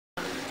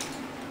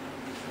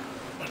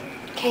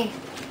Okay.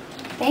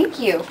 Thank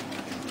you.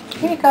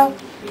 Here you go.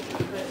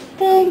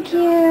 Thank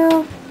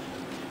you.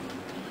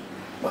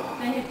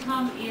 I had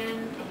come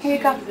in. Here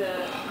you go.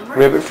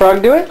 Ribbit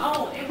Frog do it?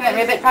 Oh, You want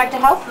Ribbit Frog to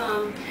help?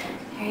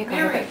 Here you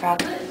go, Ribbit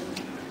Frog.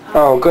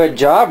 Oh, good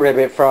job,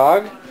 Ribbit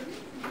Frog.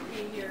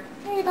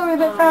 Here you go,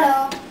 Ribbit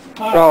Frog.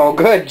 Oh,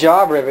 good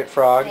job, Ribbit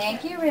Frog.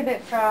 Thank you,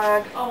 Ribbit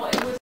Frog. Oh,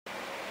 it was.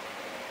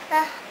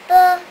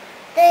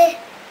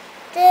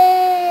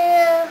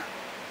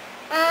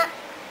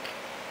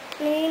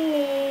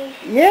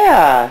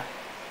 Yeah.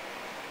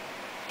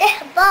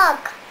 It's a bug.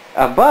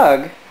 A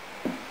bug?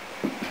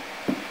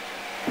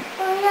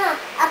 Oh no,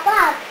 a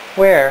bug.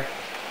 Where?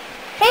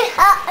 It's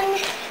up in the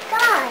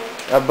sky.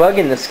 A bug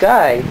in the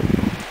sky.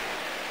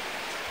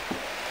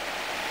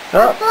 A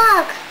Oh,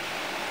 bug.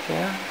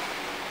 yeah.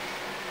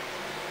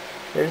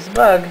 There's a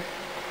bug.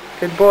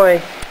 Good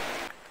boy.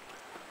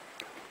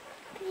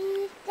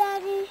 Please,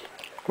 Daddy.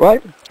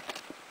 What?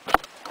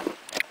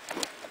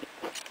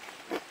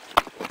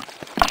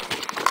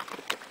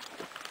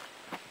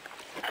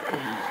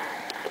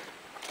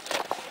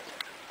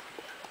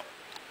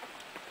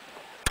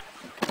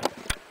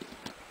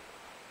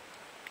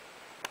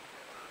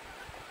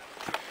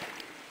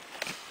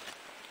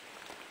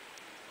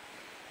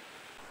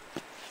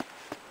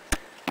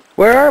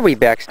 Where are we,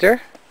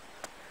 Baxter?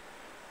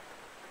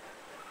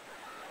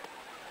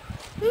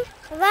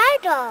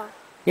 Rider.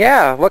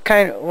 Yeah, what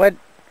kind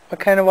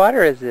of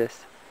water is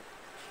this?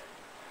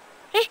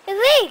 It's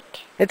a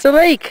lake. It's a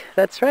lake.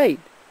 That's right.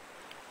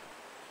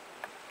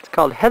 It's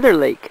called Heather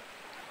Lake.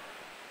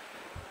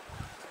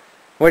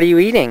 What are you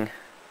eating?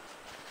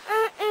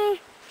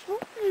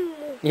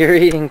 You're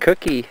eating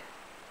cookie.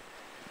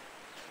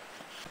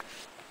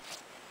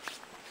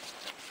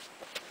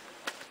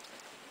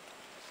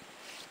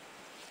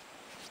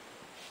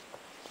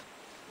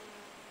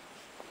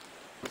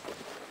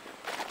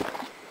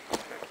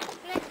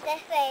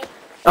 This way.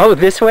 Oh,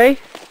 this way?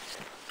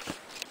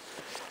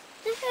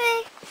 This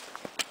way.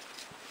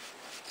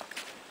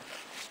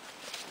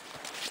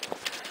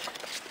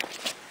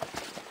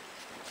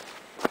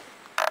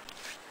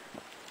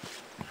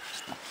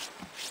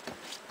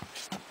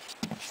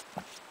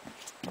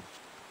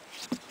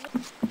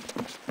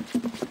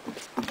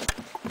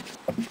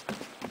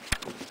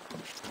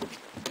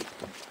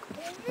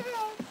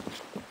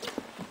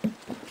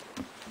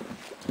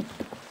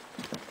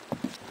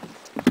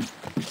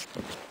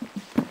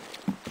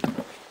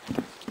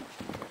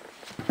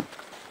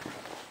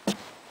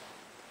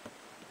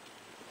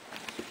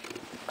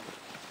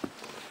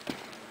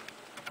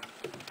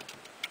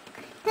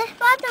 There's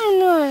water in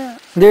there.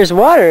 There's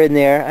water in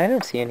there. I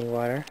don't see any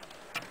water.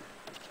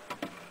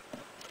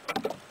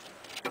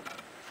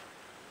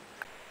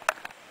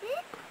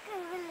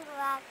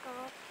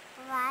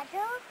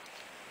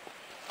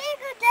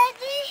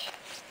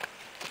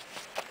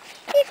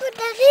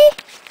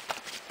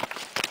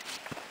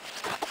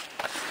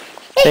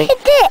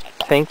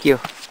 Thank you.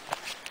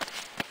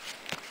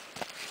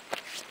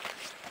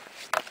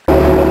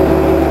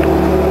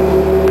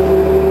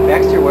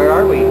 Baxter, where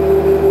are we?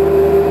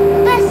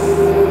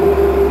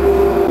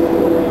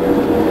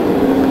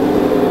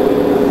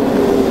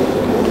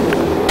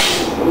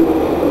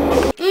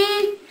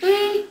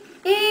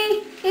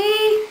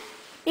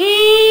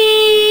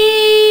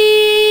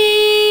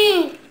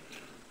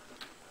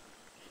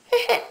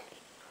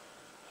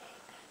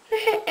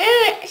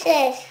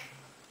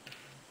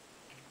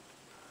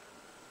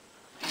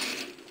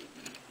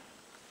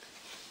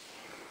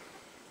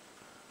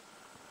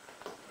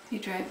 You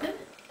drive it?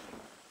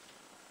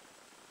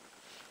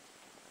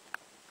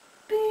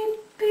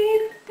 Beep,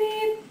 beep,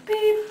 beep,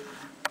 beep.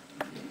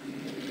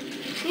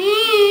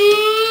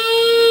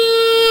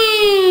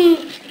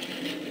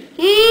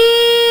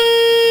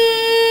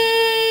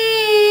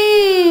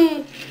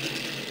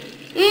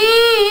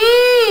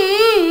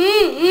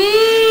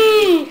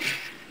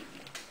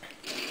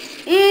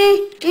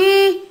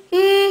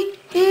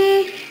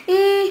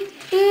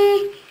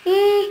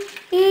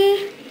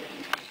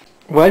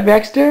 What,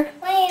 Baxter?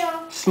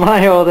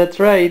 Smile, that's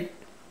right.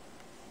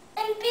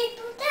 And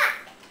people duck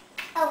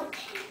out.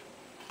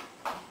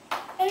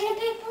 And the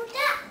people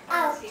duck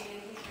out. He's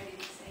ready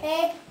to say.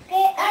 They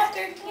get up.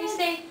 Baxter,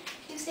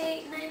 you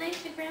say night night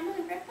to Grandma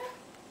and Grandpa?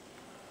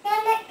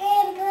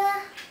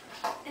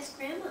 It's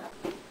Grandma.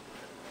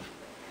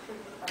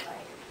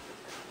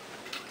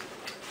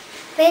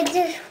 They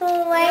just for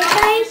white Yeah,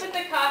 guys. put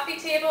the coffee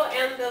table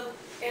and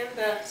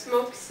the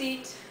smoke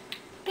seat.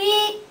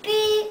 Beep,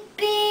 beep,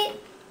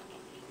 beep.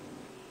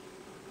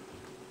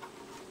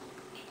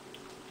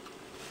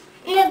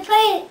 And the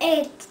plane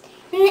is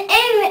in the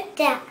air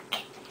deck.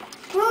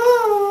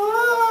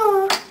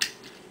 Woo!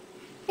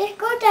 Let's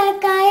go there,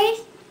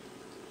 guys.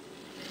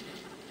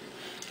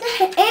 Let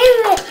the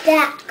air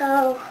deck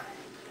go.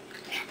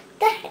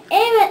 Let the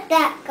air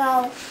deck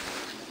go.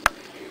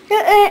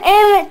 Let the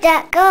air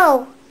deck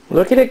go.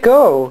 Look at it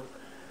go.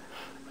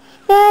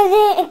 Where's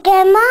it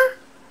again, Ma?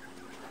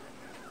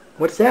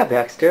 What's that,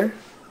 Baxter?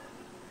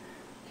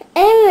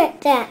 Air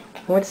deck.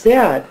 What's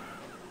that?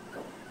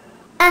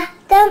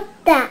 Dump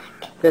deck.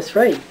 That's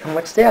right. And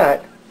what's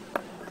that?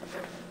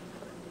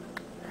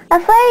 A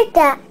fire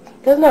duck.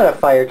 That's not a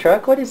fire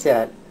truck. What is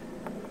that?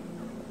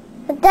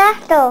 A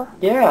dactyl.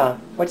 Yeah.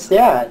 What's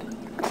that?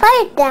 A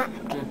fire duck.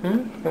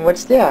 Mm-hmm. And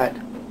what's that?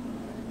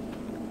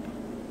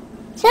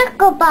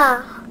 Circle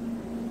ball.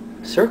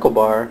 Circle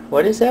bar.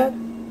 What is that?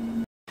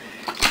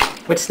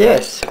 What's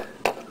this?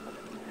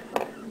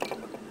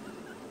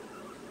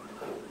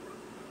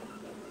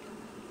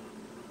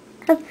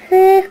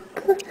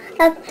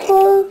 A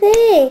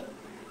police.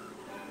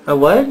 A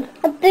what?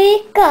 A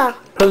beaker.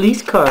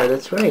 Police car.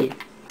 That's right.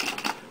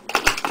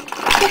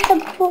 It's a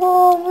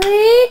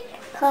police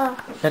car.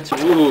 That's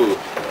right. Ooh.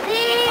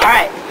 All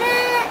right.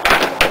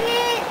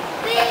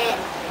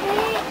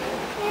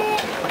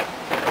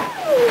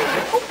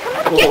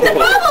 Get the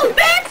bubbles,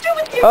 Baxter,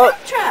 with your dump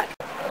truck.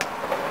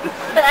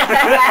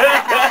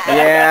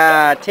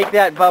 Yeah, take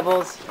that,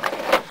 Bubbles.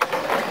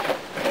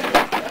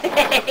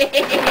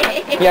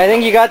 Yeah, I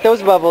think you got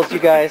those bubbles, you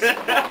guys.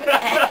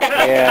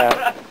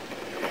 Yeah.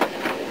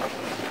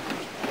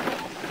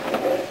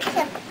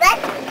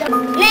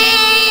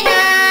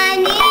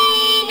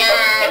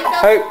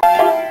 Hey.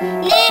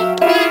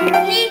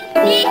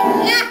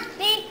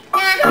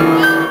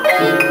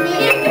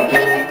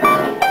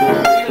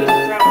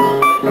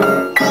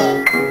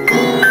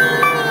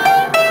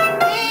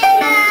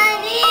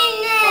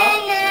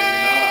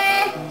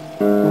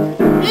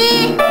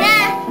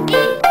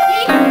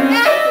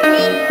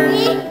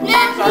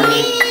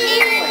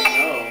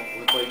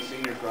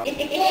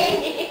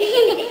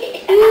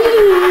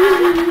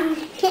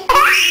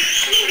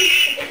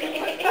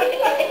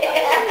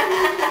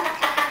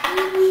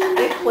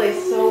 They play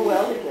so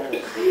well together.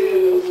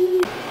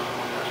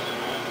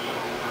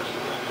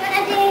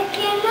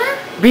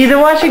 Be the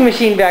washing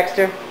machine,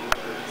 Baxter.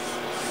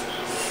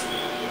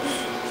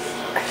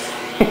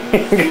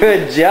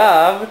 Good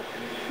job.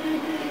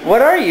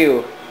 What are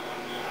you?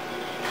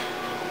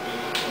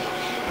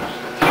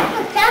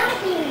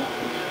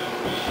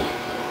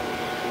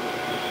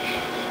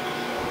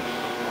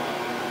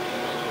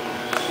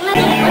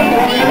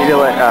 You need to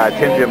let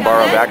Tim Jim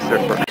borrow Baxter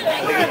for...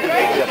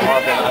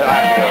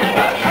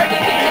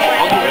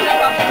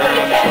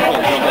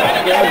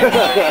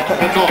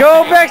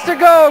 Go, Baxter,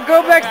 go!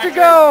 Go, Baxter,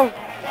 go!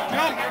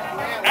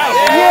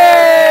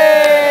 Yay!